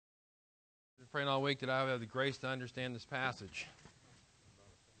praying all week that I would have the grace to understand this passage.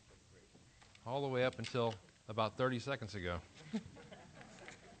 All the way up until about 30 seconds ago.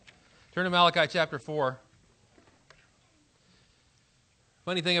 Turn to Malachi chapter 4.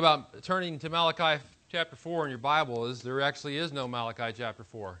 Funny thing about turning to Malachi chapter 4 in your Bible is there actually is no Malachi chapter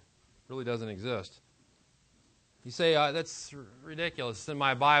 4. It really doesn't exist. You say, that's ridiculous. It's in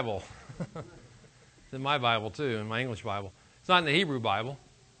my Bible. It's in my Bible too, in my English Bible. It's not in the Hebrew Bible.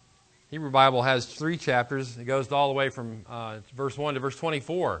 Hebrew Bible has 3 chapters. It goes all the way from verse 1 to verse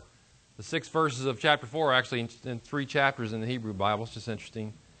 24. The 6 verses of chapter 4 are actually in 3 chapters in the Hebrew Bible. It's just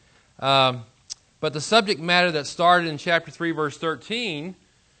interesting. But the subject matter that started in chapter 3, verse 13,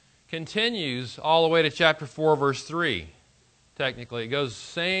 continues all the way to chapter 4, verse 3. Technically, it goes,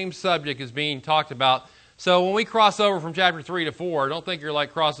 same subject is being talked about. So when we cross over from chapter 3 to 4, don't think you're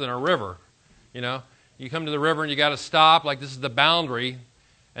like crossing a river. You know, you come to the river and you got to stop, like this is the boundary.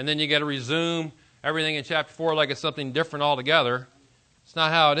 And then you got to resume everything in chapter 4 like it's something different altogether. It's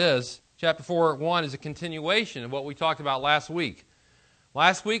not how it is. Chapter 4:1 is a continuation of what we talked about last week.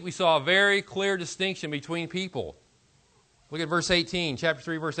 Last week we saw a very clear distinction between people. Look at verse 18, chapter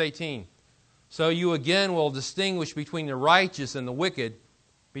 3, verse 18. So you again will distinguish between the righteous and the wicked,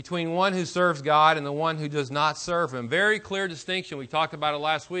 between one who serves God and the one who does not serve Him. Very clear distinction. We talked about it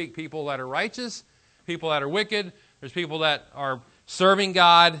last week. People that are righteous, people that are wicked. There's people that are serving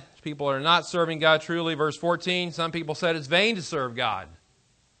God, people that are not serving God truly. Verse 14, some people said it's vain to serve God.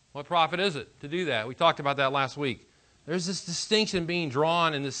 What profit is it to do that? We talked about that last week. There's this distinction being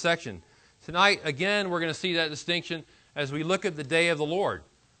drawn in this section. Tonight, again, we're going to see that distinction as we look at the day of the Lord.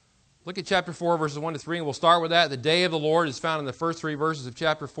 Look at chapter 4, verses 1 to 3, and we'll start with that. The day of the Lord is found in the first 3 verses of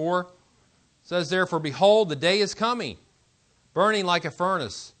chapter 4. It says, therefore, behold, the day is coming, burning like a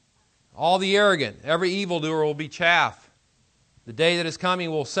furnace. All the arrogant, every evildoer will be chaff. The day that is coming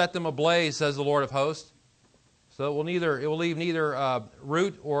will set them ablaze, says the Lord of hosts. So it will leave neither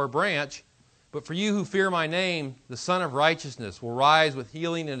root or branch. But for you who fear my name, the Son of Righteousness will rise with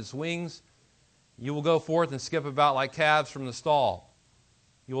healing in its wings. You will go forth and skip about like calves from the stall.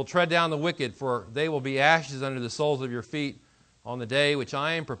 You will tread down the wicked, for they will be ashes under the soles of your feet on the day which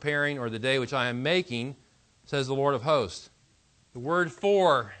I am preparing, or the day which I am making, says the Lord of hosts. The word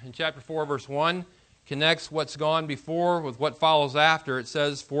for in chapter 4, verse 1, connects what's gone before with what follows after. It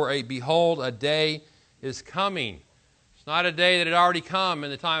says, behold, a day is coming. It's not a day that had already come in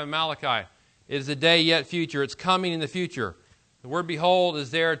the time of Malachi. It is a day yet future. It's coming in the future. The word behold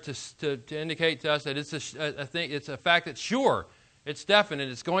is there to indicate to us that it's a fact that's sure. It's definite.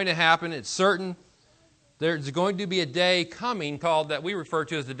 It's going to happen. It's certain. There's going to be a day coming called that we refer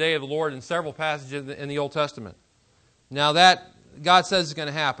to as the day of the Lord in several passages in the Old Testament. Now that God says is going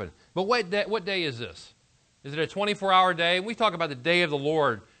to happen. But what day is this? Is it a 24-hour day? We talk about the day of the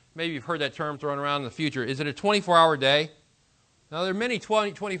Lord. Maybe you've heard that term thrown around in the future. Is it a 24-hour day? Now, there are many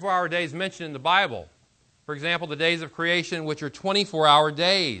 24-hour days mentioned in the Bible. For example, the days of creation, which are 24-hour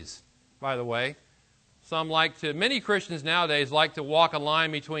days, by the way. Many Christians nowadays like to walk a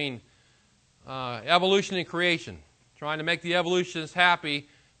line between evolution and creation, trying to make the evolutionists happy,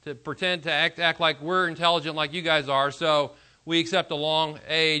 to pretend to act like we're intelligent like you guys are, so we accept a long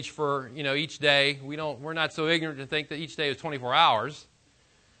age for each day. We're not so ignorant to think that each day is 24 hours.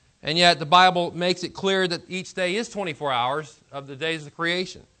 And yet the Bible makes it clear that each day is 24 hours of the days of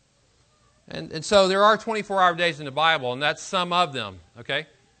creation. And so there are 24-hour days in the Bible, and that's some of them, okay?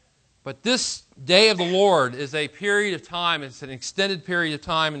 But this day of the Lord is a period of time. It's an extended period of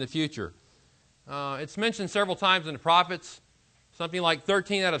time in the future. It's mentioned several times in the prophets. Something like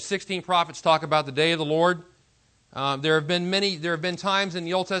 13 out of 16 prophets talk about the day of the Lord. There have been times in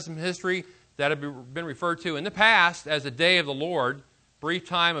the Old Testament history that have been referred to in the past as a day of the Lord, brief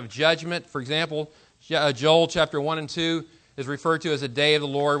time of judgment. For example, Joel chapter 1 and 2 is referred to as a day of the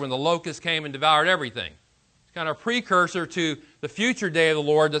Lord when the locust came and devoured everything. It's kind of a precursor to the future day of the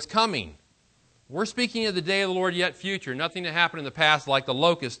Lord that's coming. We're speaking of the day of the Lord yet future, nothing that happened in the past like the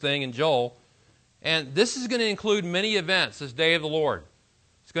locust thing in Joel. And this is going to include many events, this day of the Lord.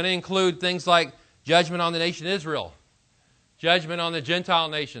 It's going to include things like judgment on the nation Israel, judgment on the Gentile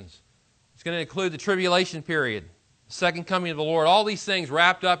nations. It's going to include the tribulation period, the second coming of the Lord. All these things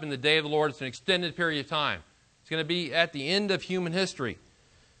wrapped up in the day of the Lord. It's an extended period of time. It's going to be at the end of human history.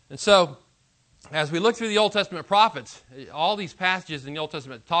 And so, as we look through the Old Testament prophets, all these passages in the Old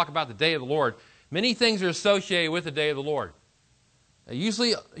Testament talk about the day of the Lord. Many things are associated with the day of the Lord.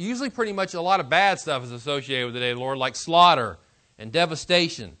 Usually pretty much a lot of bad stuff is associated with the day of the Lord, like slaughter and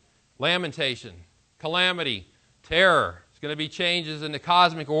devastation, lamentation, calamity, terror. There's going to be changes in the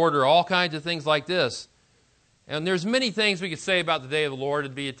cosmic order, all kinds of things like this. And there's many things we could say about the day of the Lord.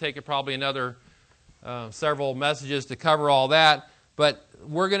 It'd take probably another several messages to cover all that. But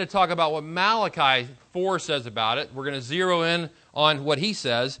we're going to talk about what Malachi 4 says about it. We're going to zero in on what he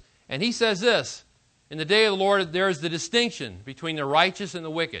says. And he says this: in the day of the Lord, there is the distinction between the righteous and the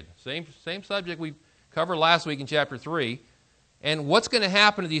wicked. Same subject we covered last week in chapter 3. And what's going to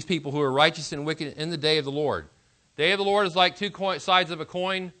happen to these people who are righteous and wicked in the day of the Lord? The day of the Lord is like two sides of a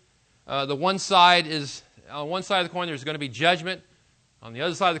coin. On one side of the coin, there's going to be judgment. On the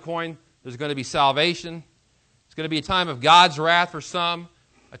other side of the coin, there's going to be salvation. It's going to be a time of God's wrath for some,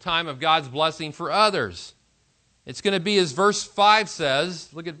 a time of God's blessing for others. It's going to be, as verse 5 says,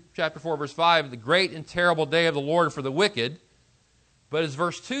 look at chapter 4, verse 5, the great and terrible day of the Lord for the wicked. But as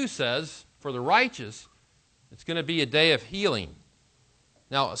verse 2 says, for the righteous, it's going to be a day of healing.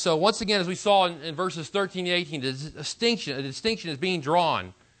 Now, so once again, as we saw in verses 13 and 18, a distinction is being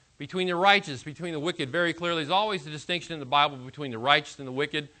drawn between the righteous, between the wicked. Very clearly, there's always a distinction in the Bible between the righteous and the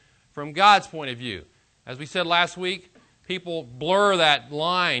wicked from God's point of view. As we said last week, people blur that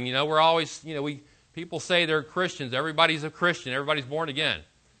line. We're always, people say they're Christians. Everybody's a Christian. Everybody's born again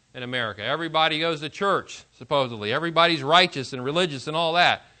in America. Everybody goes to church, supposedly. Everybody's righteous and religious and all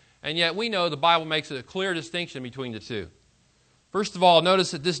that. And yet we know the Bible makes a clear distinction between the two. First of all,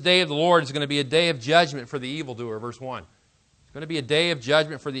 notice that this day of the Lord is going to be a day of judgment for the evildoer, verse 1. It's going to be a day of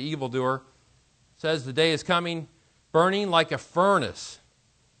judgment for the evildoer. It says the day is coming, burning like a furnace.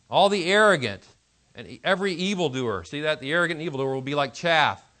 All the arrogant and every evildoer, see that? The arrogant and evildoer will be like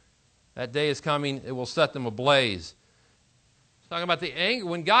chaff. That day is coming, it will set them ablaze. It's talking about the anger.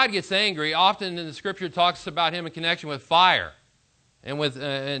 When God gets angry, often in the Scripture it talks about Him in connection with fire and with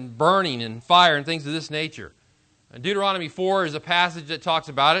and burning and fire and things of this nature. And Deuteronomy 4 is a passage that talks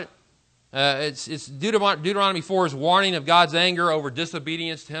about it. Deuteronomy 4 is warning of God's anger over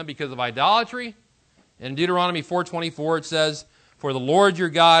disobedience to Him because of idolatry. In Deuteronomy 4:24 it says, for the Lord your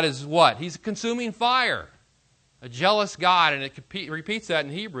God is what? He's a consuming fire, a jealous God. And it repeats that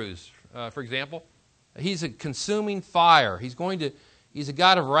in Hebrews, for example. He's a consuming fire. He's a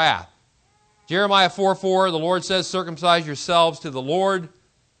God of wrath. Jeremiah 4:4, the Lord says, circumcise yourselves to the Lord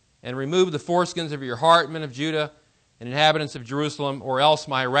and remove the foreskins of your heart, men of Judah and inhabitants of Jerusalem, or else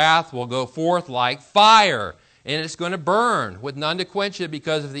my wrath will go forth like fire, and it's going to burn with none to quench it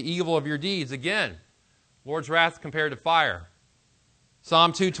because of the evil of your deeds. Again, Lord's wrath compared to fire.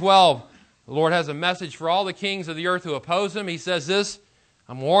 Psalm 2:12, the Lord has a message for all the kings of the earth who oppose Him. He says this,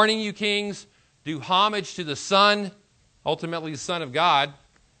 I'm warning you, kings, do homage to the Son, ultimately the Son of God,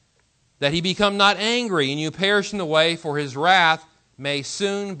 that He become not angry and you perish in the way, for His wrath may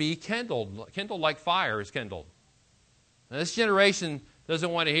soon be kindled like fire is kindled. Now, this generation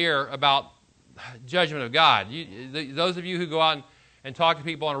doesn't want to hear about judgment of God. Those of you who go out and talk to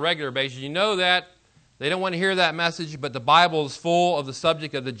people on a regular basis, you know that. They don't want to hear that message, but the Bible is full of the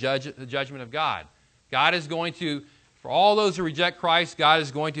subject of the judgment of God. God is going to, for all those who reject Christ, God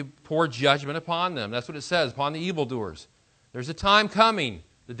is going to pour judgment upon them. That's what it says, upon the evildoers. There's a time coming,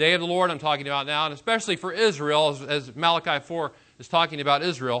 the day of the Lord I'm talking about now, and especially for Israel, as Malachi 4 is talking about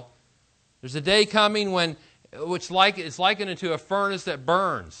Israel. There's a day coming when it's likened into a furnace that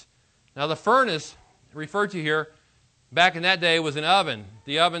burns. Now the furnace referred to here back in that day was an oven,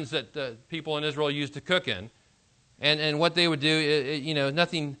 the ovens that people in Israel used to cook in. And what they would do,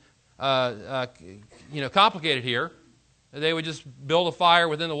 nothing complicated here. They would just build a fire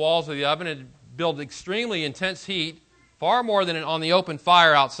within the walls of the oven and build extremely intense heat, far more than on the open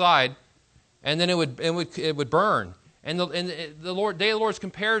fire outside, and then it would burn. And the day of the Lord is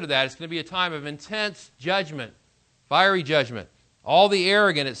compared to that. It's going to be a time of intense judgment, fiery judgment. All the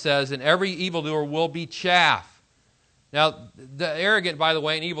arrogant, it says, and every evildoer will be chaff. Now, the arrogant, by the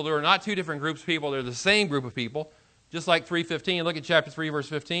way, and evildoer are not two different groups of people. They're the same group of people. Just like 3:15. Look at chapter 3, verse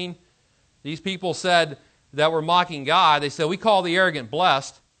 15. These people said that were mocking God. They said, we call the arrogant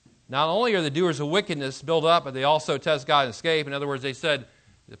blessed. Not only are the doers of wickedness built up, but they also test God and escape. In other words, they said,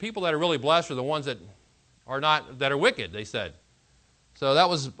 the people that are really blessed are the ones that are wicked, they said. So that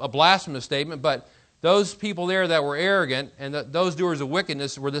was a blasphemous statement, but those people there that were arrogant and those doers of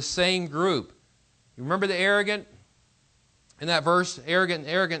wickedness were the same group. You remember the arrogant? In that verse,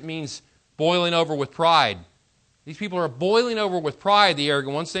 arrogant means boiling over with pride. These people are boiling over with pride, the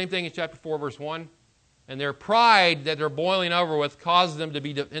arrogant ones. Same thing in chapter 4, verse 1. And their pride that they're boiling over with causes them to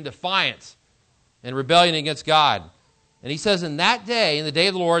be in defiance and rebellion against God. And he says in that day, in the day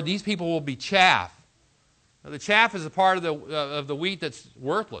of the Lord, these people will be chaff. Now, the chaff is a part of the wheat that's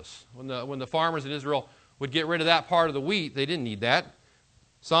worthless. When the farmers in Israel would get rid of that part of the wheat, they didn't need that.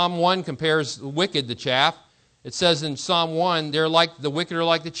 Psalm 1 compares the wicked to chaff. It says in Psalm 1, the wicked are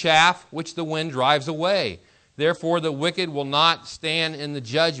like the chaff which the wind drives away. Therefore the wicked will not stand in the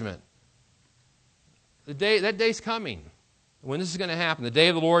judgment. That day's coming when this is going to happen. The day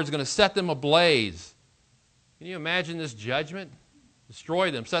of the Lord is going to set them ablaze. Can you imagine this judgment?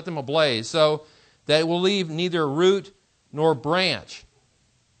 Destroy them, set them ablaze, so that it will leave neither root nor branch.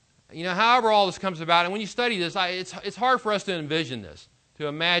 You know, however all this comes about, and when you study this, it's hard for us to envision this, to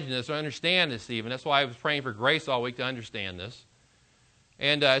imagine this, or understand this even. That's why I was praying for grace all week to understand this.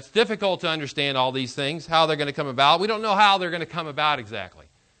 And it's difficult to understand all these things, how they're going to come about. We don't know how they're going to come about exactly.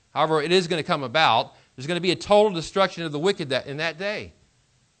 However, it is going to come about. There's going to be a total destruction of the wicked in that day.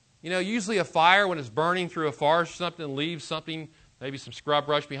 You know, usually a fire, when it's burning through a forest or something, leaves something, maybe some scrub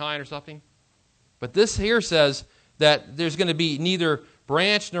brush behind or something. But this here says that there's going to be neither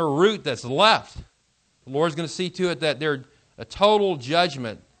branch nor root that's left. The Lord's going to see to it that there's a total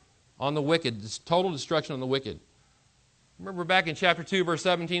judgment on the wicked, this total destruction on the wicked. Remember back in chapter 2, verse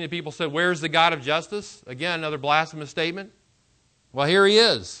 17, the people said, "Where's the God of justice?" Again, another blasphemous statement. Well, here he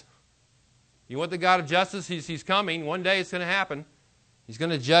is. You want the God of justice? He's coming. One day it's going to happen. He's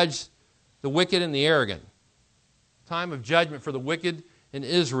going to judge the wicked and the arrogant. Time of judgment for the wicked in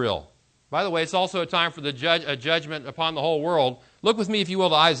Israel. By the way, it's also a time for a judgment upon the whole world. Look with me, if you will,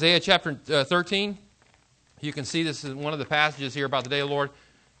 to Isaiah chapter 13. You can see this in one of the passages here about the day of the Lord.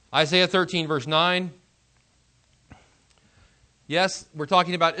 Isaiah 13, verse 9. Yes, we're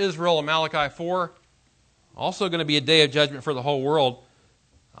talking about Israel in Malachi 4. Also going to be a day of judgment for the whole world.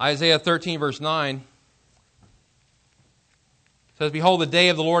 Isaiah 13, verse 9 says, "Behold, the day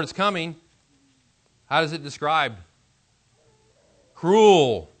of the Lord is coming." How does it describe?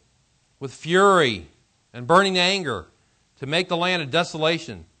 Cruel, with fury and burning anger, to make the land a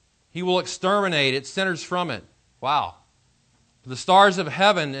desolation. He will exterminate its sinners from it. Wow. The stars of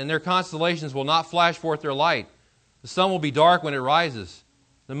heaven and their constellations will not flash forth their light. The sun will be dark when it rises.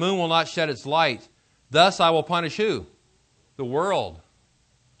 The moon will not shed its light. Thus I will punish who? The world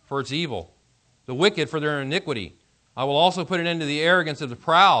for its evil, the wicked for their iniquity. I will also put an end to the arrogance of the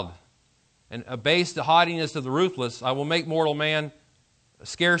proud and abase the haughtiness of the ruthless. I will make mortal man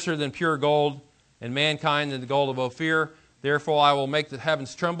scarcer than pure gold, and mankind than the gold of Ophir. Therefore I will make the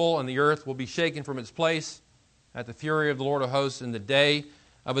heavens tremble, and the earth will be shaken from its place at the fury of the Lord of hosts in the day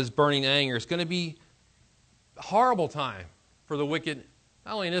of his burning anger. It's going to be a horrible time for the wicked,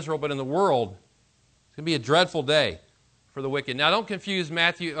 not only in Israel, but in the world. It's going to be a dreadful day for the wicked. Now, don't confuse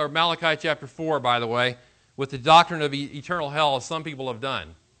Matthew or Malachi chapter 4, by the way, with the doctrine of eternal hell, as some people have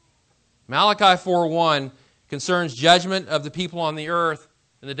done. Malachi 4:1 concerns judgment of the people on the earth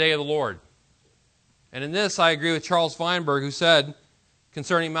in the day of the Lord. And in this, I agree with Charles Feinberg, who said,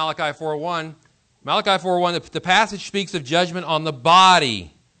 concerning Malachi 4:1, Malachi 4:1, the passage speaks of judgment on the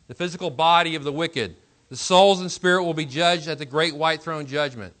body, the physical body of the wicked. The souls and spirit will be judged at the great white throne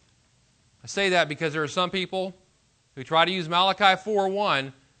judgment. I say that because there are some people who try to use Malachi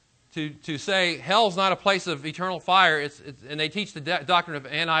 4:1 to say hell's not a place of eternal fire, and they teach the doctrine of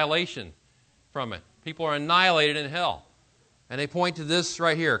annihilation from it. People are annihilated in hell. And they point to this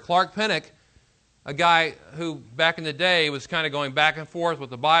right here. Clark Pinnock, a guy who back in the day was kind of going back and forth with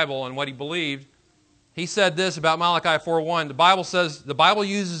the Bible and what he believed, he said this about Malachi 4:1. The Bible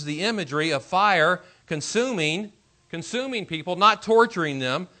uses the imagery of fire consuming people, not torturing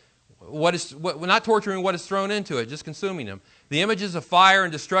them, not torturing what is thrown into it, just consuming them. The images of fire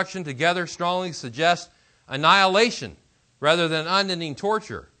and destruction together strongly suggest annihilation rather than unending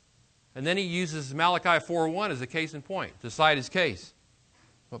torture. And then he uses Malachi 4:1 as a case in point to cite his case.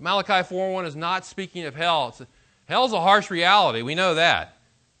 But Malachi 4:1 is not speaking of hell. Hell's a harsh reality. We know that.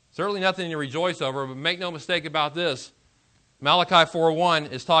 Certainly nothing to rejoice over, but make no mistake about this. Malachi 4:1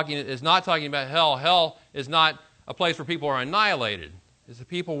 is not talking about hell. Hell is not a place where people are annihilated. It's a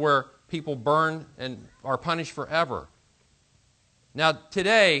people where people burn and are punished forever. Now,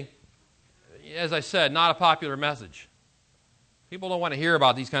 today, as I said, not a popular message. People don't want to hear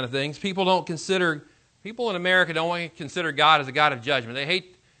about these kind of things. People in America don't want to consider God as a God of judgment. They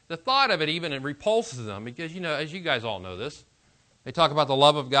hate the thought of it even. It repulses them because, as you guys all know this, they talk about the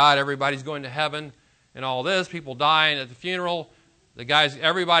love of God. Everybody's going to heaven and all this. People dying at the funeral.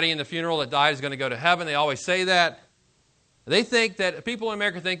 Everybody in the funeral that dies is going to go to heaven. They always say that. They think that, people in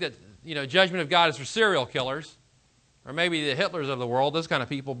America think that, judgment of God is for serial killers or maybe the Hitlers of the world, those kind of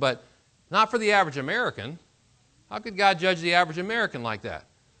people, but not for the average American. How could God judge the average American like that?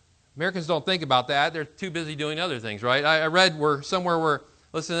 Americans don't think about that. They're too busy doing other things, right? I read somewhere where,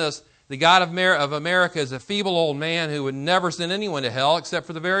 listen to this, the God of America is a feeble old man who would never send anyone to hell except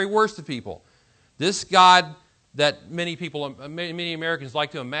for the very worst of people. This God that many Americans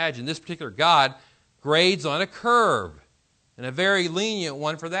like to imagine, this particular God, grades on a curve, and a very lenient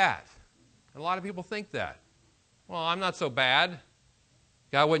one for that. And a lot of people think that. well, I'm not so bad.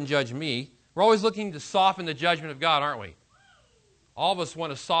 God wouldn't judge me. We're always looking to soften the judgment of God, aren't we? All of us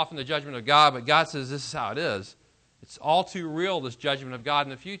want to soften the judgment of God, but God says this is how it is. It's all too real, this judgment of God in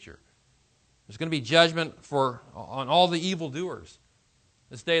the future. There's going to be judgment on all the evildoers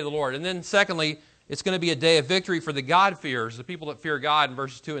this day of the Lord. And then secondly, it's going to be a day of victory for the God-fearers, the people that fear God in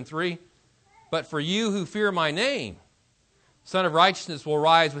verses 2 and 3. But for you who fear my name, Son of Righteousness will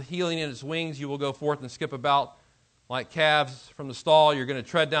rise with healing in its wings. You will go forth and skip about like calves from the stall. You're going to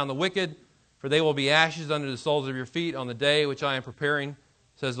tread down the wicked, for they will be ashes under the soles of your feet on the day which I am preparing,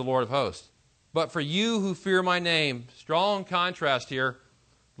 says the Lord of hosts. But for you who fear my name, strong contrast here.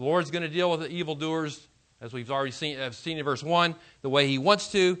 The Lord's going to deal with the evildoers, as we've already seen in verse 1, the way he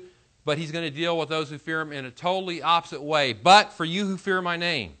wants to, but he's going to deal with those who fear him in a totally opposite way. But for you who fear my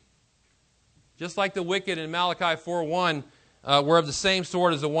name. Just like the wicked in Malachi 4:1 were of the same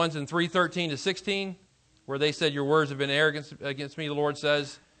sort as the ones in 3:13 to 16, where they said, your words have been arrogant against me, the Lord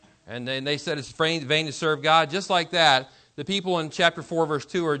says. And then they said it's vain to serve God. Just like that, the people in chapter 4, verse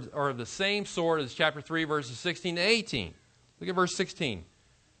 2 are of the same sort as chapter 3, verses 16 to 18. Look at verse 16.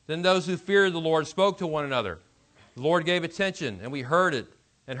 Then those who feared the Lord spoke to one another. The Lord gave attention, and we heard it,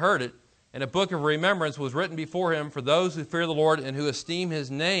 and a book of remembrance was written before him for those who fear the Lord and who esteem his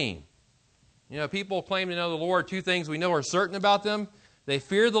name. You know, people claim to know the Lord. Two things we know are certain about them. They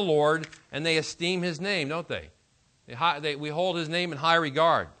fear the Lord, and they esteem his name, don't they? We hold his name in high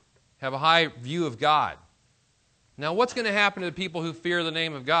regard, have a high view of God. Now, what's going to happen to the people who fear the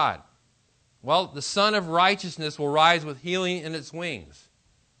name of God? Well, the Son of Righteousness will rise with healing in its wings.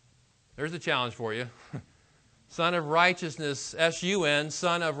 There's a challenge for you. Son of Righteousness, S-U-N,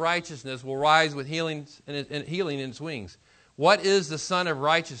 Son of Righteousness, will rise with healing in its wings. What is the Son of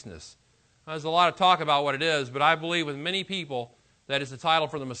Righteousness? There's a lot of talk about what it is, but I believe with many people that it's the title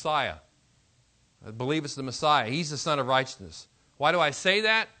for the Messiah. I believe it's the Messiah. He's the Son of Righteousness. Why do I say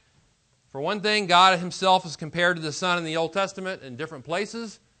that? For one thing, God himself is compared to the Son in the Old Testament in different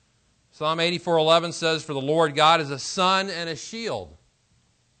places. Psalm 84:11 says, for the Lord God is a sun and a shield.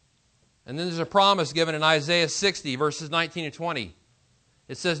 And then there's a promise given in Isaiah 60, verses 19 and 20.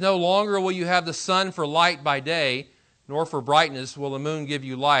 It says, no longer will you have the sun for light by day, nor for brightness will the moon give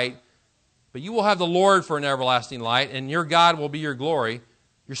you light. But you will have the Lord for an everlasting light, and your God will be your glory.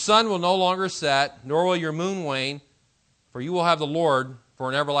 Your sun will no longer set, nor will your moon wane, for you will have the Lord for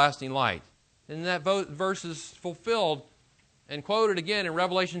an everlasting light. And that verse is fulfilled and quoted again in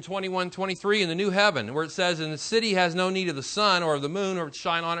Revelation 21:23 in the new heaven, where it says, and the city has no need of the sun or of the moon or to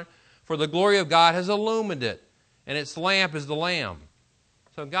shine on it, for the glory of God has illumined it, and its lamp is the Lamb.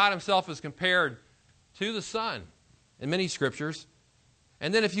 So God himself is compared to the sun in many scriptures.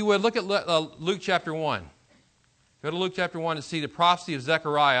 And then if you would, look at Luke chapter 1. Go to Luke chapter 1 to see the prophecy of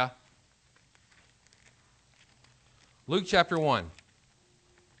Zechariah. Luke chapter 1.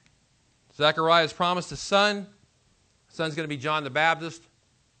 Zechariah is promised a son. The son's going to be John the Baptist.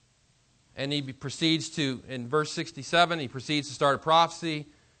 And he proceeds to, in verse 67, he proceeds to start a prophecy.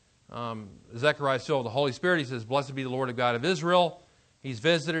 Zechariah is filled with the Holy Spirit. He says, blessed be the Lord God of Israel. He's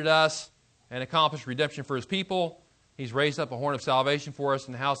visited us and accomplished redemption for his people. He's raised up a horn of salvation for us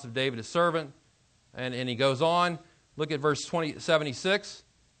in the house of David, his servant. And he goes on. Look at verse 76,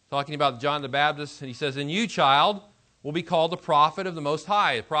 talking about John the Baptist. And he says, and you, child, will be called the prophet of the Most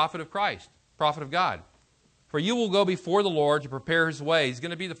High, the prophet of Christ, prophet of God. For you will go before the Lord to prepare his way. He's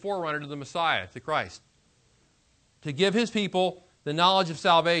going to be the forerunner to the Messiah, to Christ. To give his people the knowledge of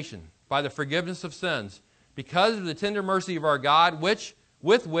salvation by the forgiveness of sins, because of the tender mercy of our God,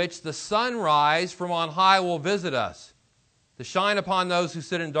 with which the sunrise from on high will visit us, to shine upon those who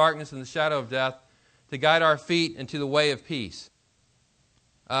sit in darkness and the shadow of death, to guide our feet into the way of peace.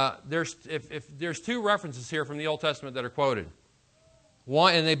 There's two references here from the Old Testament that are quoted.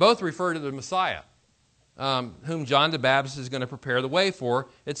 One, and they both refer to the Messiah, whom John the Baptist is going to prepare the way for.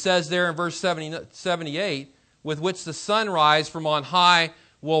 It says there in verse 78, with which the sunrise from on high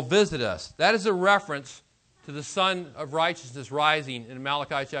will visit us. That is a reference to the Son of Righteousness rising in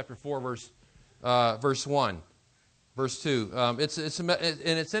Malachi chapter 4, verse 1, verse 2.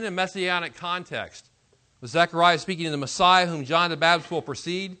 It's in a messianic context. With Zechariah speaking of the Messiah, whom John the Baptist will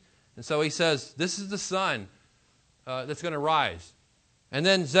precede. And so he says, this is the Son that's going to rise. And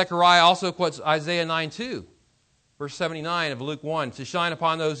then Zechariah also quotes Isaiah 9:2, verse 79 of Luke 1, to shine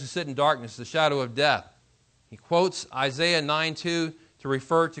upon those who sit in darkness, the shadow of death. He quotes Isaiah 9:2 to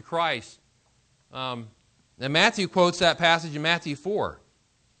refer to Christ. And Matthew quotes that passage in Matthew 4.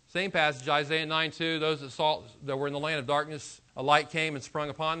 Same passage, Isaiah 9:2, those that were in the land of darkness, a light came and sprung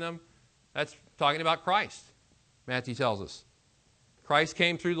upon them. That's talking about Christ, Matthew tells us. Christ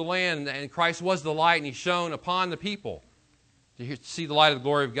came through the land, and Christ was the light, and He shone upon the people to see the light of the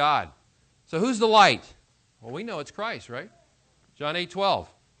glory of God. So who's the light? Well, we know it's Christ, right? John 8:12.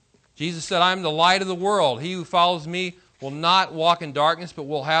 Jesus said, I am the light of the world. He who follows me will not walk in darkness, but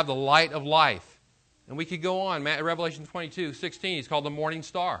will have the light of life. And we could go on. Revelation 22:16, He's called the morning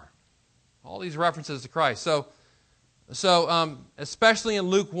star. All these references to Christ. So especially in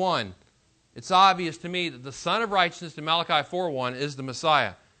Luke 1, it's obvious to me that the Son of Righteousness in Malachi 4:1 is the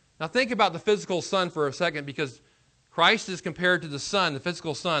Messiah. Now think about the physical sun for a second, because Christ is compared to the sun, the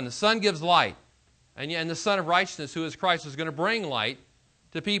physical sun. The sun gives light. And the Son of Righteousness, who is Christ, is going to bring light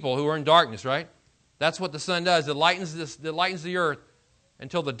to people who are in darkness, right? That's what the sun does. It lightens the earth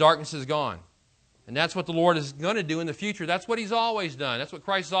until the darkness is gone. And that's what the Lord is going to do in the future. That's what He's always done. That's what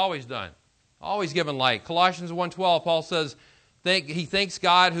Christ has always done. Always given light. Colossians 1:12, Paul says, He thanks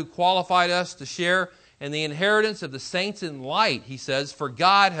God who qualified us to share in the inheritance of the saints in light. He says, for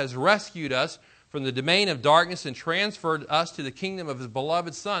God has rescued us from the domain of darkness and transferred us to the kingdom of His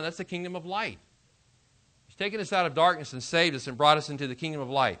beloved Son. That's the kingdom of light. He's taken us out of darkness and saved us and brought us into the kingdom of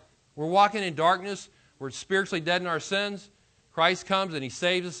light. We're walking in darkness. We're spiritually dead in our sins. Christ comes and He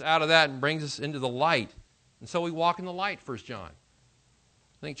saves us out of that and brings us into the light. And so we walk in the light, 1 John.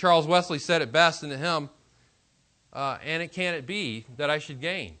 I think Charles Wesley said it best in the hymn, and it can it be that I should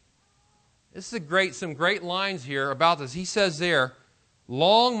gain. This is some great lines here about this. He says there,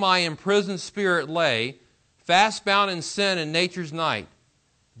 long my imprisoned spirit lay, fast bound in sin and nature's night.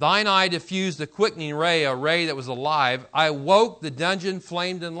 Thine eye diffused a quickening ray, a ray that was alive. I woke, the dungeon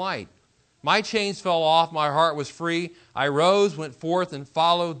flamed in light. My chains fell off, my heart was free. I rose, went forth, and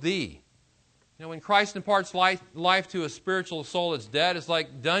followed Thee. You know, when Christ imparts life to a spiritual soul that's dead, it's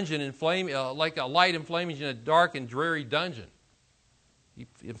like dungeon inflaming, like a light inflaming in a dark and dreary dungeon. He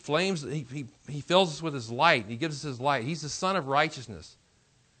fills us with His light. He gives us His light. He's the Son of Righteousness.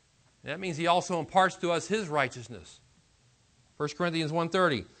 And that means He also imparts to us His righteousness. 1 Corinthians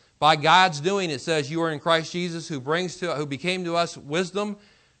 1:30. By God's doing, it says, you are in Christ Jesus, who became to us wisdom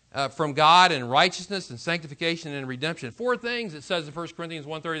from God and righteousness and sanctification and redemption. 4 things it says in 1 Corinthians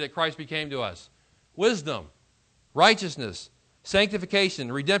 1:30 that Christ became to us. Wisdom, righteousness,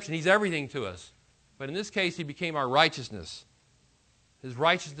 sanctification, redemption. He's everything to us. But in this case, He became our righteousness. His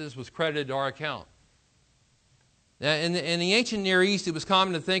righteousness was credited to our account. Now, in the ancient Near East, it was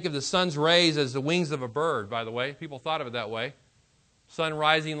common to think of the sun's rays as the wings of a bird, by the way. People thought of it that way. Sun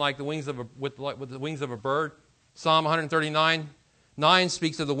rising like the wings with the wings of a bird. Psalm 139:9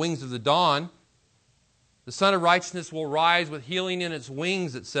 speaks of the wings of the dawn. The Son of Righteousness will rise with healing in its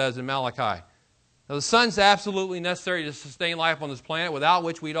wings, it says in Malachi. Now, the sun's absolutely necessary to sustain life on this planet, without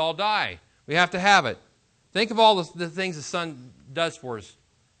which we'd all die. We have to have it. Think of all the things the sun does for us.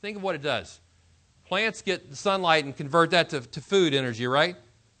 Think of what it does. Plants get the sunlight and convert that to food energy, right?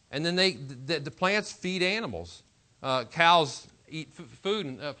 And then the plants feed animals. Cows eat food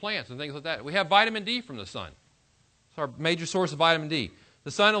and plants and things like that. We have vitamin D from the sun. It's our major source of vitamin D.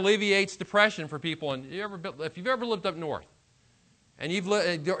 The sun alleviates depression for people. And if you've ever lived up north, and you've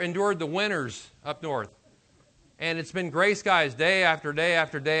endured the winters up north, and it's been gray skies day after day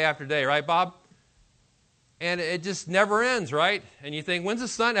after day after day, right, Bob? And it just never ends, right? And you think, when's the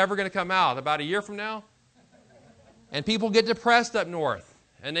sun ever going to come out? About a year from now? And people get depressed up north.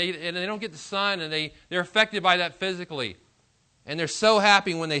 And they don't get the sun, and they're affected by that physically. And they're so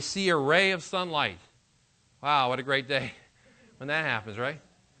happy when they see a ray of sunlight. Wow, what a great day when that happens, right?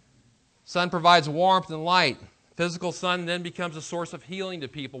 Sun provides warmth and light. Physical sun then becomes a source of healing to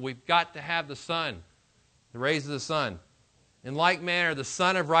people. We've got to have the sun, the rays of the sun. In like manner, the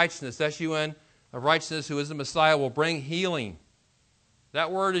Son of Righteousness, S-U-N, of righteousness, who is the Messiah, will bring healing. That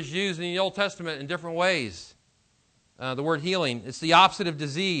word is used in the Old Testament in different ways. The word healing. It's the opposite of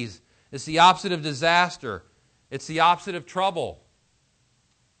disease. It's the opposite of disaster. It's the opposite of trouble.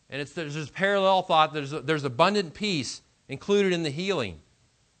 And there's this parallel thought. There's abundant peace included in the healing.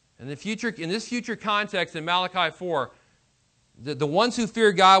 And in this future context in Malachi 4, the ones who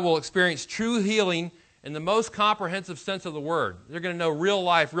fear God will experience true healing in the most comprehensive sense of the word. They're going to know real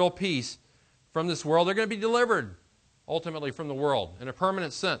life, real peace from this world. They're going to be delivered ultimately from the world in a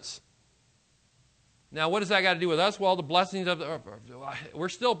permanent sense. Now, what does that got to do with us? Well, the blessings we're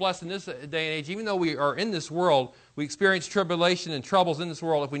still blessed in this day and age. Even though we are in this world, we experience tribulation and troubles in this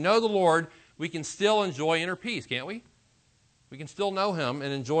world. If we know the Lord, we can still enjoy inner peace, can't we? We can still know Him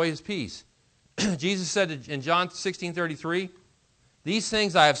and enjoy His peace. Jesus said in John 16:33, these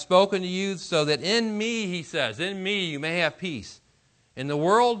things I have spoken to you so that in me, He says, in me you may have peace. In the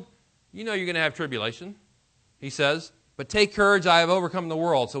world, you know you're going to have tribulation, He says. But take courage, I have overcome the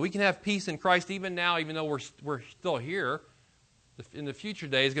world. So we can have peace in Christ even now, even though we're still here. in the future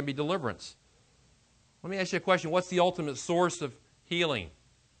day is going to be deliverance. Let me ask you a question. What's the ultimate source of healing?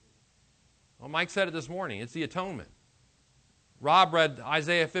 Well, Mike said it this morning. It's the atonement. Rob read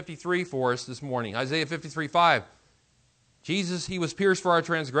Isaiah 53 for us this morning. Isaiah 53:5. Jesus, he was pierced for our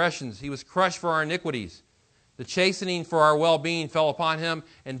transgressions. He was crushed for our iniquities. The chastening for our well-being fell upon him,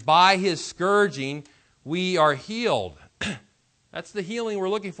 and by his scourging we are healed. That's the healing we're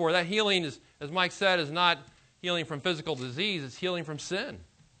looking for. That healing, is, as Mike said, is not healing from physical disease. It's healing from sin.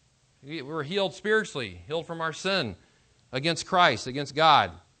 We're healed spiritually, healed from our sin against Christ, against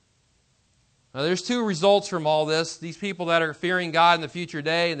God. Now, there's two results from all this. These people that are fearing God in the future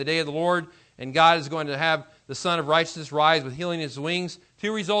day, in the day of the Lord, and God is going to have the Son of Righteousness rise with healing in his wings.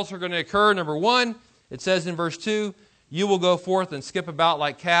 Two results are going to occur. Number one, it says in verse 2, you will go forth and skip about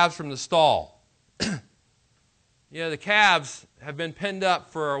like calves from the stall. The calves have been penned up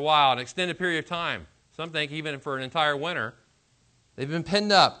for a while, an extended period of time. Some think even for an entire winter. They've been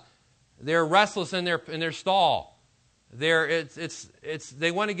penned up. They're restless in their stall.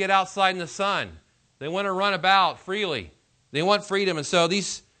 They want to get outside in the sun. They want to run about freely. They want freedom. And so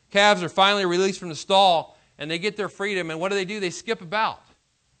these calves are finally released from the stall, and they get their freedom. And what do? They skip about.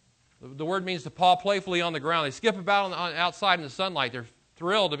 The word means to paw playfully on the ground. They skip about outside in the sunlight. They're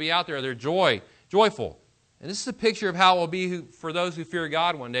thrilled to be out there. They're joyful. And this is a picture of how it will be for those who fear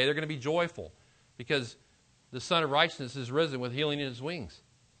God one day. They're going to be joyful because the Son of Righteousness is risen with healing in his wings.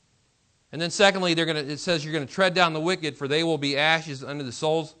 And then secondly, it says you're going to tread down the wicked, for they will be ashes under the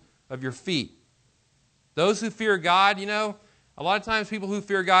soles of your feet. Those who fear God, a lot of times people who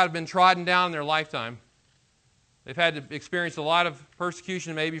fear God have been trodden down in their lifetime. They've had to experience a lot of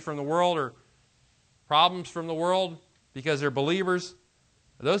persecution maybe from the world or problems from the world because they're believers.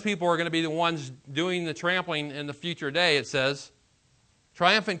 Those people are going to be the ones doing the trampling in the future day, it says.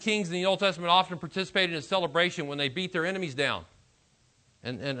 Triumphant kings in the Old Testament often participated in a celebration when they beat their enemies down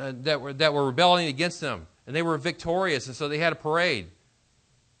and that were rebelling against them. And they were victorious, and so they had a parade.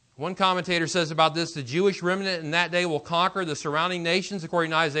 One commentator says about this, the Jewish remnant in that day will conquer the surrounding nations,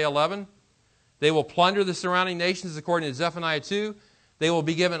 according to Isaiah 11. They will plunder the surrounding nations, according to Zephaniah 2. They will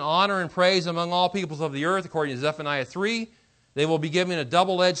be given honor and praise among all peoples of the earth, according to Zephaniah 3. They will be given a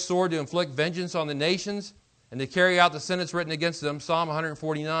double-edged sword to inflict vengeance on the nations and to carry out the sentence written against them, Psalm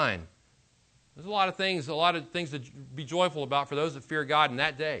 149. There's a lot of things to be joyful about for those that fear God in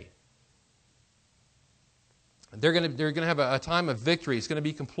that day. They're going to have a time of victory. It's going to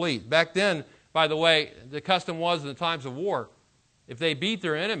be complete. Back then, by the way, the custom was in the times of war, if they beat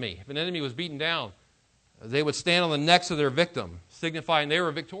their enemy, if an enemy was beaten down, they would stand on the necks of their victim, signifying they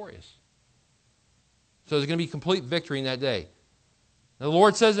were victorious. So there's going to be complete victory in that day. Now, the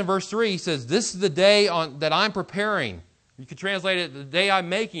Lord says in verse 3, he says, this is the day that I'm preparing. You could translate it, the day I'm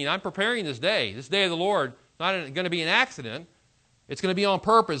making. I'm preparing this day of the Lord. It's not going to be an accident. It's going to be on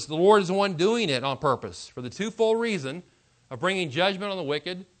purpose. The Lord is the one doing it on purpose for the twofold reason of bringing judgment on the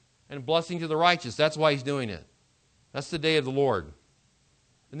wicked and blessing to the righteous. That's why he's doing it. That's the day of the Lord.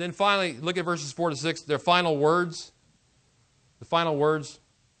 And then finally, look at verses 4 to 6, their final words. The final words.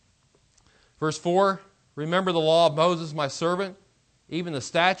 Verse 4, remember the law of Moses, my servant, even the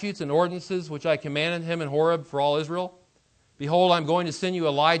statutes and ordinances which I commanded him in Horeb for all Israel. Behold, I'm going to send you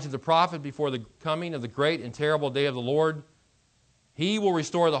Elijah the prophet before the coming of the great and terrible day of the Lord. He will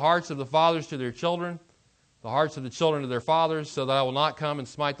restore the hearts of the fathers to their children, the hearts of the children to their fathers, so that I will not come and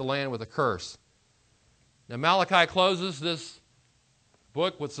smite the land with a curse. Now Malachi closes this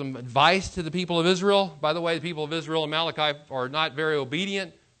book with some advice to the people of Israel. By the way, the people of Israel and Malachi are not very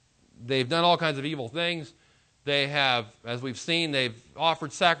obedient. They've done all kinds of evil things. They have, as we've seen, they've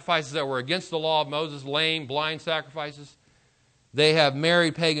offered sacrifices that were against the law of Moses, lame, blind sacrifices. They have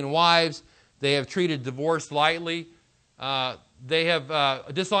married pagan wives. They have treated divorce lightly. They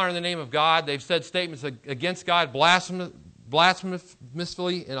have dishonored the name of God. They've said statements against God,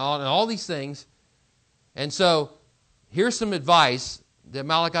 blasphemously, and all these things. And so, here's some advice that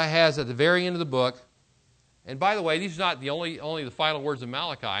Malachi has at the very end of the book. And by the way, these are not only the final words of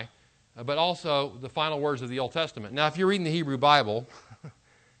Malachi, but also the final words of the Old Testament. Now, if you're reading the Hebrew Bible,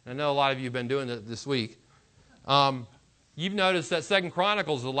 I know a lot of you have been doing that this week, you've noticed that 2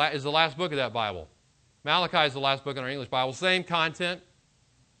 Chronicles is the last book of that Bible. Malachi is the last book in our English Bible. Same content.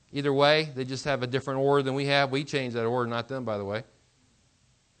 Either way, they just have a different order than we have. We changed that order, not them, by the way.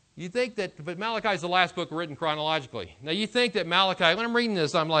 You think that, but Malachi is the last book written chronologically. Now, you think that Malachi, when I'm reading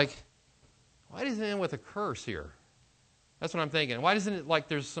this, I'm like, why doesn't it end with a curse here? That's what I'm thinking. Why doesn't it like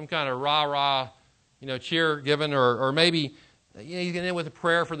there's some kind of rah-rah, cheer given, or maybe you can end with a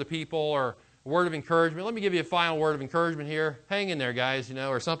prayer for the people or a word of encouragement. Let me give you a final word of encouragement here. Hang in there, guys,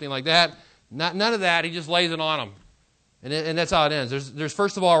 or something like that. None of that. He just lays it on them. And that's how it ends. There's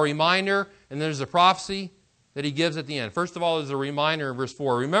first of all a reminder, and there's a prophecy that he gives at the end. First of all, there's a reminder in verse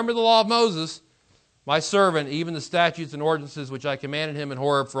 4. Remember the law of Moses, my servant, even the statutes and ordinances which I commanded him in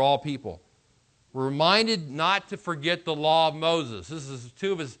Horeb for all people. We're reminded not to forget the law of Moses. This is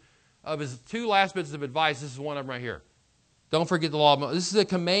two of his two last bits of advice. This is one of them right here. Don't forget the law of Moses. This is a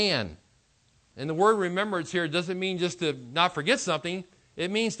command. And the word remembrance here doesn't mean just to not forget something. It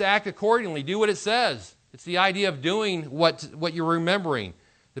means to act accordingly. Do what it says. It's the idea of doing what you're remembering.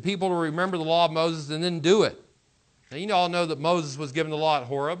 The people to remember the law of Moses and then do it. Now, you all know that Moses was given the law at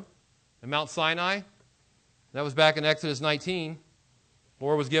Horeb, at Mount Sinai. That was back in Exodus 19.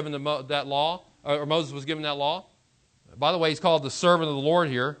 Lord was given that law, or Moses was given that law. By the way, he's called the servant of the Lord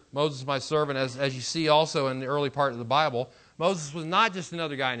here. Moses is my servant, as you see also in the early part of the Bible. Moses was not just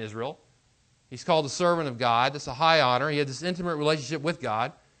another guy in Israel. He's called the servant of God. That's a high honor. He had this intimate relationship with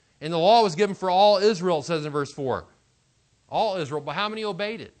God. And the law was given for all Israel, it says in verse 4. All Israel, but how many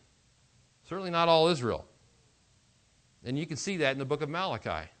obeyed it? Certainly not all Israel. And you can see that in the book of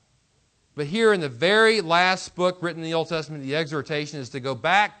Malachi. But here in the very last book written in the Old Testament, the exhortation is to go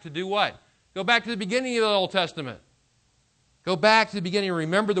back to do what? Go back to the beginning of the Old Testament. Go back to the beginning and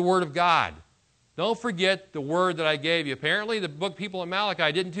remember the Word of God. Don't forget the Word that I gave you. Apparently, the book people in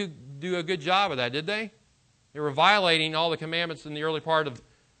Malachi didn't do a good job of that, did they? They were violating all the commandments in the early part of the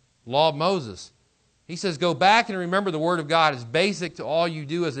law of Moses. He says, go back and remember the Word of God. It's basic to all you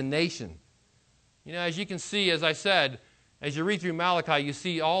do as a nation. You know, as you can see, as I said, as you read through Malachi, you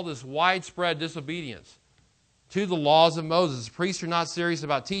see all this widespread disobedience to the laws of Moses. Priests are not serious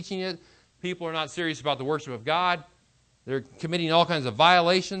about teaching it. People are not serious about the worship of God. They're committing all kinds of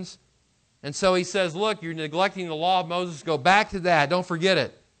violations. And so he says, look, you're neglecting the law of Moses. Go back to that. Don't forget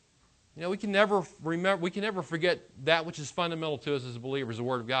it. You know, we can never forget that which is fundamental to us as believers, the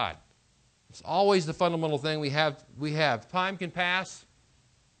Word of God. It's always the fundamental thing we have. Time can pass.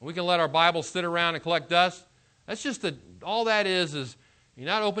 We can let our Bibles sit around and collect dust. That's just all that is you're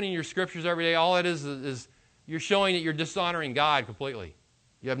not opening your scriptures every day. All it is you're showing that you're dishonoring God completely.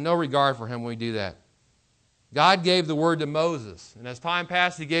 You have no regard for Him when we do that. God gave the Word to Moses, and as time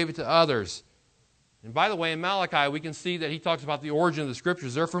passed, He gave it to others. And by the way, in Malachi, we can see that he talks about the origin of the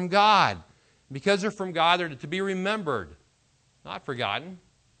Scriptures. They're from God. Because they're from God, they're to be remembered, not forgotten.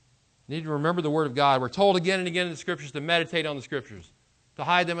 We need to remember the Word of God. We're told again and again in the Scriptures to meditate on the Scriptures, to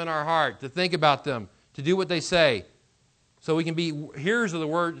hide them in our heart, to think about them, to do what they say, so we can be hearers of the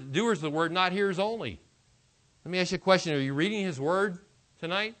Word, doers of the Word, not hearers only. Let me ask you a question. Are you reading His Word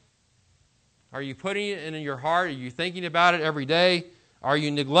tonight? Are you putting it in your heart? Are you thinking about it every day? Are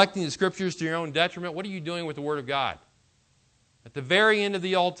you neglecting the Scriptures to your own detriment? What are you doing with the Word of God? At the very end of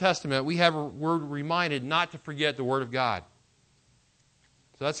the Old Testament, we're reminded not to forget the Word of God.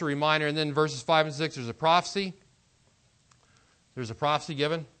 So that's a reminder. And then in verses 5 and 6, there's a prophecy. There's a prophecy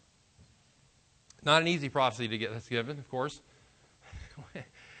given. Not an easy prophecy to get that's given, of course.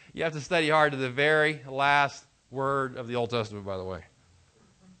 You have to study hard to the very last word of the Old Testament, by the way.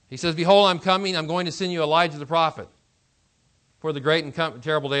 He says, behold, I'm coming. I'm going to send you Elijah the prophet for the great and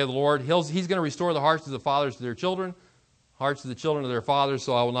terrible day of the Lord. He's going to restore the hearts of the fathers to their children, hearts of the children to their fathers,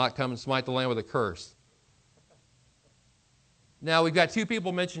 so I will not come and smite the land with a curse. Now, we've got two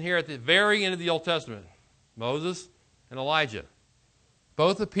people mentioned here at the very end of the Old Testament, Moses and Elijah.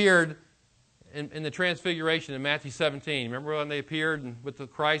 Both appeared in the Transfiguration in Matthew 17. Remember when they appeared with the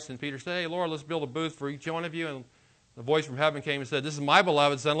Christ and Peter said, hey, Lord, let's build a booth for each one of you. And the voice from heaven came and said, this is my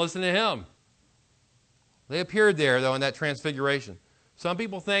beloved Son, listen to Him. They appeared there, though, in that Transfiguration. Some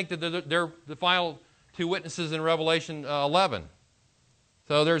people think that they're the final two witnesses in Revelation 11.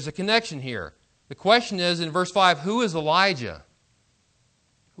 So there's a connection here. The question is, in verse 5, who is Elijah?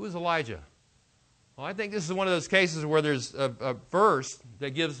 Who is Elijah? Well, I think this is one of those cases where there's a verse that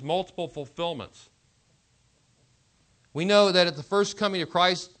gives multiple fulfillments. We know that at the first coming of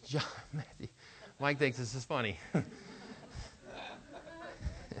Christ, Mike thinks this is funny. It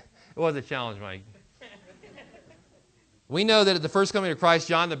was a challenge, Mike. We know that at the first coming of Christ,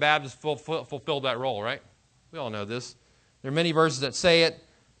 John the Baptist fulfilled that role, right? We all know this. There are many verses that say it.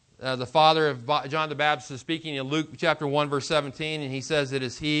 The father of John the Baptist is speaking in Luke chapter 1, verse 17, and he says it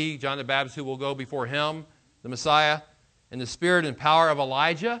is he, John the Baptist, who will go before him, the Messiah, in the spirit and power of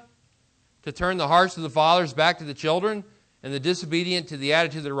Elijah, to turn the hearts of the fathers back to the children, and the disobedient to the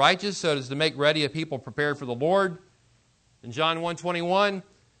attitude of the righteous, so as to make ready a people prepared for the Lord. In John 1:21,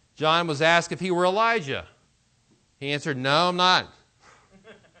 John was asked if he were Elijah. He answered, no, I'm not.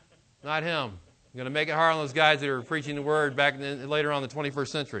 Not him. I'm going to make it hard on those guys that are preaching the Word later on in the 21st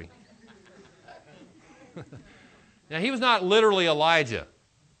century. Now, he was not literally Elijah.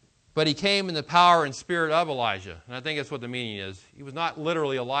 but he came in the power and spirit of Elijah. And I think that's what the meaning is. He was not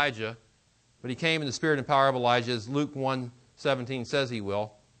literally Elijah, but he came in the spirit and power of Elijah, as Luke 1:17 says he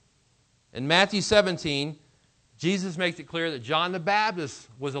will. In Matthew 17, Jesus makes it clear that John the Baptist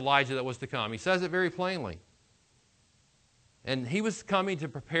was Elijah that was to come. He says it very plainly. And he was coming to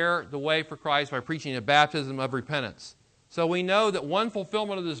prepare the way for Christ by preaching a baptism of repentance. So we know that one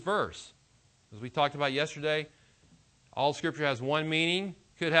fulfillment of this verse, as we talked about yesterday, all Scripture has one meaning,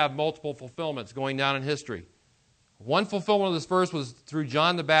 could have multiple fulfillments going down in history. One fulfillment of this verse was through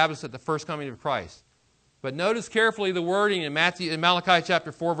John the Baptist at the first coming of Christ. But notice carefully the wording in Malachi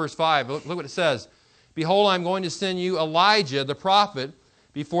chapter 4, verse 5. Look what it says. Behold, I am going to send you Elijah, the prophet,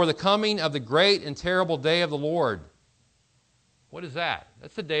 before the coming of the great and terrible day of the Lord. What is that?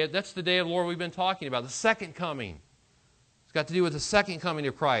 That's the day of the Lord we've been talking about, the second coming. It's got to do with the second coming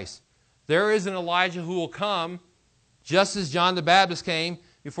of Christ. There is an Elijah who will come, just as John the Baptist came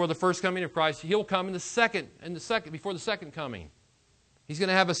before the first coming of Christ. He'll come before the second coming. He's going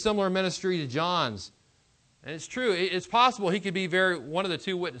to have a similar ministry to John's. And it's true. It's possible he could be one of the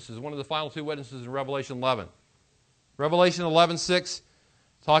two witnesses, one of the final two witnesses in Revelation 11. Revelation 11:6,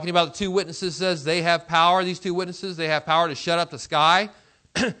 talking about the two witnesses, says they have power, these two witnesses, they have power to shut up the sky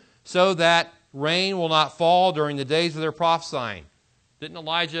so that rain will not fall during the days of their prophesying. Didn't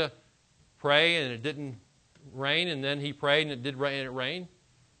Elijah pray and it didn't rain, and then he prayed and it did rain and it rained?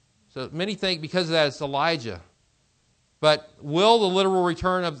 So many think because of that it's Elijah. But will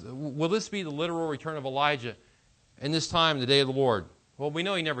this be the literal return of Elijah in this time, the day of the Lord? Well, we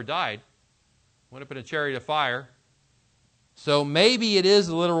know he never died. Went up in a chariot of fire. So maybe it is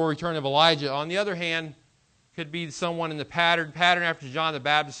the literal return of Elijah. On the other hand, could be someone in the pattern after John the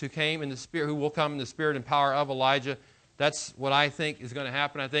Baptist who will come in the spirit and power of Elijah. That's what I think is going to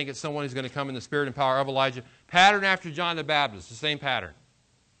happen. I think it's someone who's going to come in the spirit and power of Elijah. Pattern after John the Baptist, the same pattern.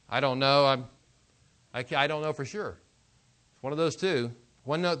 I don't know. I don't know for sure. It's one of those two.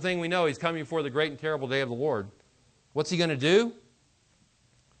 One thing we know, he's coming before the great and terrible day of the Lord. What's he going to do?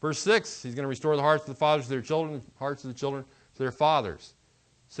 Verse 6, he's going to restore the hearts of the fathers to their children, the hearts of the children to their fathers.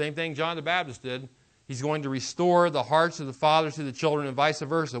 Same thing John the Baptist did. He's going to restore the hearts of the fathers to the children and vice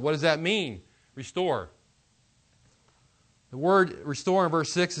versa. What does that mean? Restore. The word restore in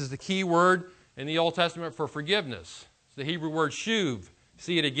verse 6 is the key word in the Old Testament for forgiveness. It's the Hebrew word shuv. You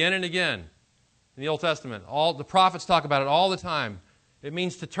see it again and again in the Old Testament. All the prophets talk about it all the time. It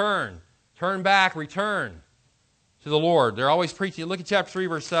means to turn back, return to the Lord. They're always preaching. Look at chapter 3,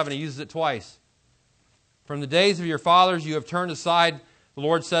 verse 7. He uses it twice. From the days of your fathers you have turned aside, the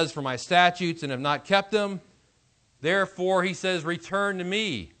Lord says, for my statutes and have not kept them. Therefore, he says, return to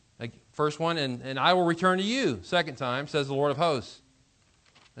me. First one, and I will return to you. Second time, says the Lord of hosts.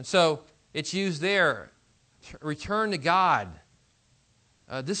 And so, it's used there. Return to God.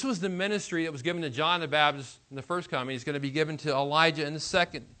 This was the ministry that was given to John the Baptist in the first coming. It's going to be given to Elijah in the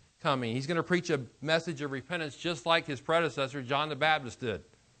second coming. He's going to preach a message of repentance just like his predecessor, John the Baptist, did.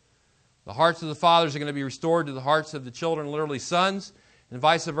 The hearts of the fathers are going to be restored to the hearts of the children, literally sons, and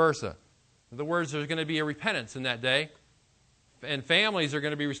vice versa. In other words, there's going to be a repentance in that day. And families are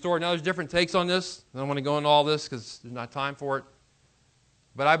going to be restored. Now, there's different takes on this. I don't want to go into all this because there's not time for it.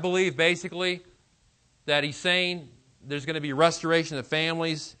 But I believe basically that he's saying there's going to be restoration of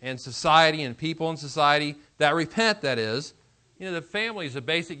families and society and people in society that repent, that is. You know, the family is a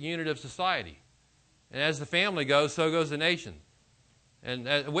basic unit of society. And as the family goes, so goes the nation.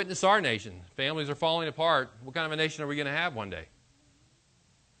 And witness our nation. Families are falling apart. What kind of a nation are we going to have one day?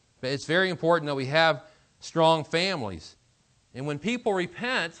 But it's very important that we have strong families. And when people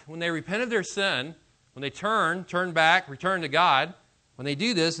repent, when they repent of their sin, when they turn back, return to God, when they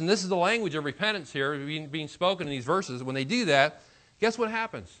do this, and this is the language of repentance here being spoken in these verses, when they do that, guess what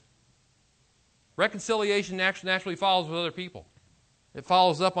happens? Reconciliation naturally follows with other people. It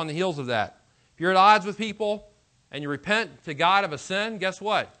follows up on the heels of that. If you're at odds with people and you repent to God of a sin, guess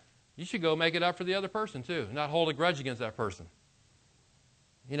what? You should go make it up for the other person too, not hold a grudge against that person.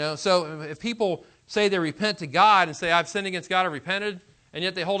 You know, so if people say they repent to God and say, I've sinned against God, I've repented, and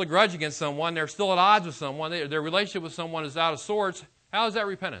yet they hold a grudge against someone, they're still at odds with someone, their relationship with someone is out of sorts, how is that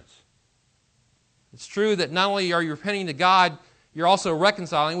repentance? It's true that not only are you repenting to God, you're also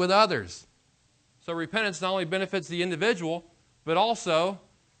reconciling with others. So repentance not only benefits the individual, but also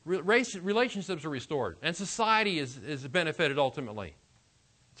relationships are restored, and society is benefited ultimately.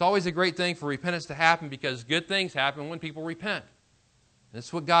 It's always a great thing for repentance to happen because good things happen when people repent.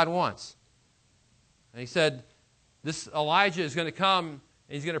 That's what God wants. And he said, this Elijah is going to come and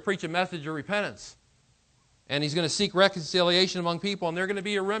he's going to preach a message of repentance. And he's going to seek reconciliation among people, and they're going to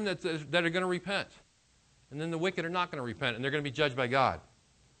be a remnant that are going to repent. And then the wicked are not going to repent, and they're going to be judged by God.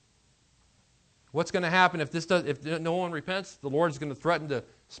 What's going to happen if no one repents? The Lord is going to threaten to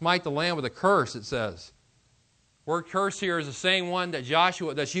smite the land with a curse, it says. Word curse here is the same one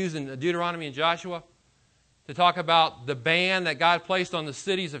that's used in Deuteronomy and Joshua to talk about the ban that God placed on the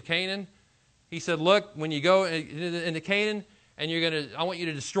cities of Canaan. He said, look, when you go into Canaan, and I want you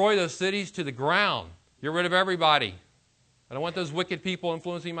to destroy those cities to the ground. Get rid of everybody. I don't want those wicked people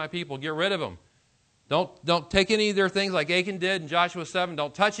influencing my people. Get rid of them. Don't take any of their things like Achan did in Joshua 7.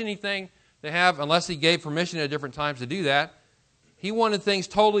 Don't touch anything they have unless he gave permission at different times to do that. He wanted things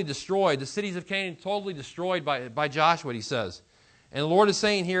totally destroyed. The cities of Canaan totally destroyed by Joshua, he says. And the Lord is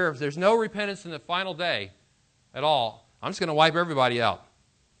saying here, if there's no repentance in the final day at all, I'm just going to wipe everybody out.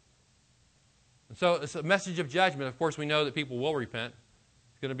 And so it's a message of judgment. Of course, we know that people will repent.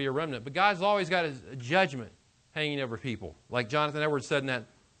 It's going to be a remnant. But God's always got a judgment hanging over people. Like Jonathan Edwards said in that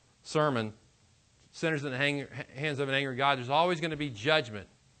sermon, sinners in the hands of an angry God, there's always going to be judgment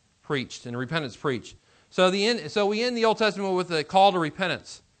preached and repentance preached. So we end the Old Testament with a call to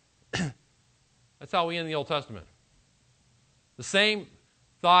repentance. That's how we end the Old Testament. The same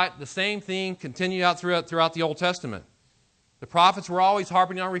thought, the same theme continued out throughout the Old Testament. The prophets were always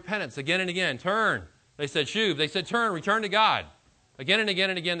harping on repentance again and again. Turn. They said, shuv. They said, turn, return to God. Again and again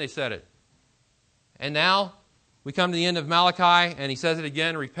and again they said it. And now we come to the end of Malachi, and he says it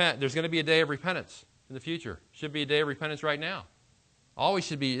again, repent. There's going to be a day of repentance in the future. Should be a day of repentance right now. Always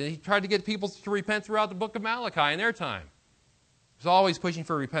should be. He tried to get people to repent throughout the book of Malachi in their time. He was always pushing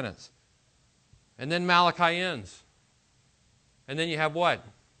for repentance. And then Malachi ends. And then you have what?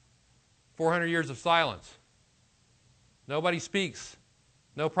 400 years of silence. Nobody speaks.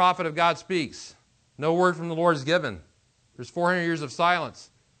 No prophet of God speaks. No word from the Lord is given. There's 400 years of silence.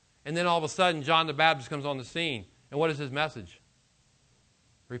 And then all of a sudden, John the Baptist comes on the scene. And what is his message?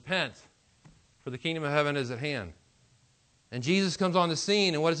 Repent, for the kingdom of heaven is at hand. And Jesus comes on the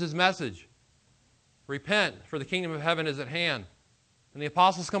scene, and what is his message? Repent, for the kingdom of heaven is at hand. And the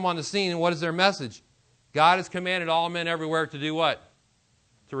apostles come on the scene, and what is their message? God has commanded all men everywhere to do what?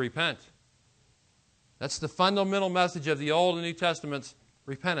 To repent. That's the fundamental message of the Old and New Testaments,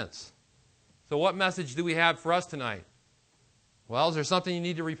 repentance. So what message do we have for us tonight? Well, is there something you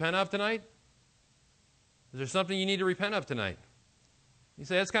need to repent of tonight? Is there something you need to repent of tonight? You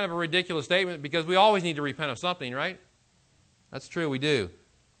say, that's kind of a ridiculous statement because we always need to repent of something, right? That's true, we do.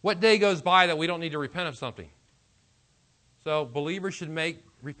 What day goes by that we don't need to repent of something? So believers should make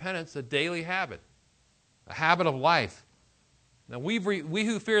repentance a daily habit, a habit of life. Now, we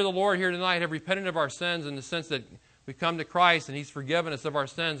who fear the Lord here tonight have repented of our sins in the sense that we've come to Christ and He's forgiven us of our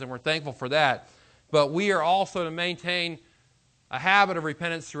sins, and we're thankful for that. But we are also to maintain a habit of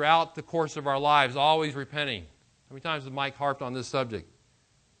repentance throughout the course of our lives, always repenting. How many times has Mike harped on this subject?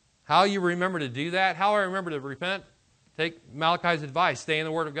 How you remember to do that? How I remember to repent? Take Malachi's advice. Stay in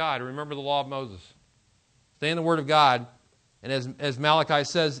the Word of God. Remember the law of Moses. Stay in the Word of God. And as Malachi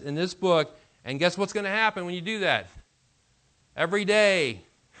says in this book, and guess what's going to happen when you do that? Every day,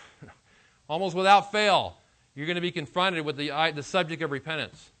 almost without fail, you're going to be confronted with the subject of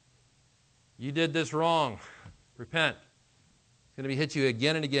repentance. You did this wrong. Repent. It's going to hit you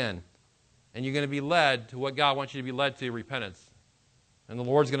again and again. And you're going to be led to what God wants you to be led to, repentance. And the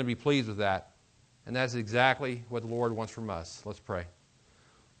Lord's going to be pleased with that. And that's exactly what the Lord wants from us. Let's pray.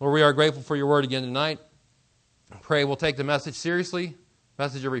 Lord, we are grateful for your word again tonight. Pray we'll take the message seriously,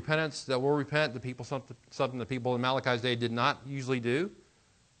 message of repentance, that we'll repent. Something the people in Malachi's day did not usually do.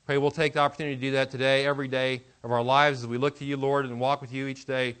 Pray we'll take the opportunity to do that today, every day of our lives as we look to you, Lord, and walk with you each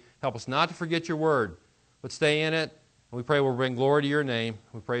day. Help us not to forget your word, but stay in it. And we pray we'll bring glory to your name.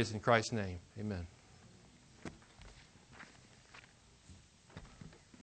 We pray this in Christ's name. Amen.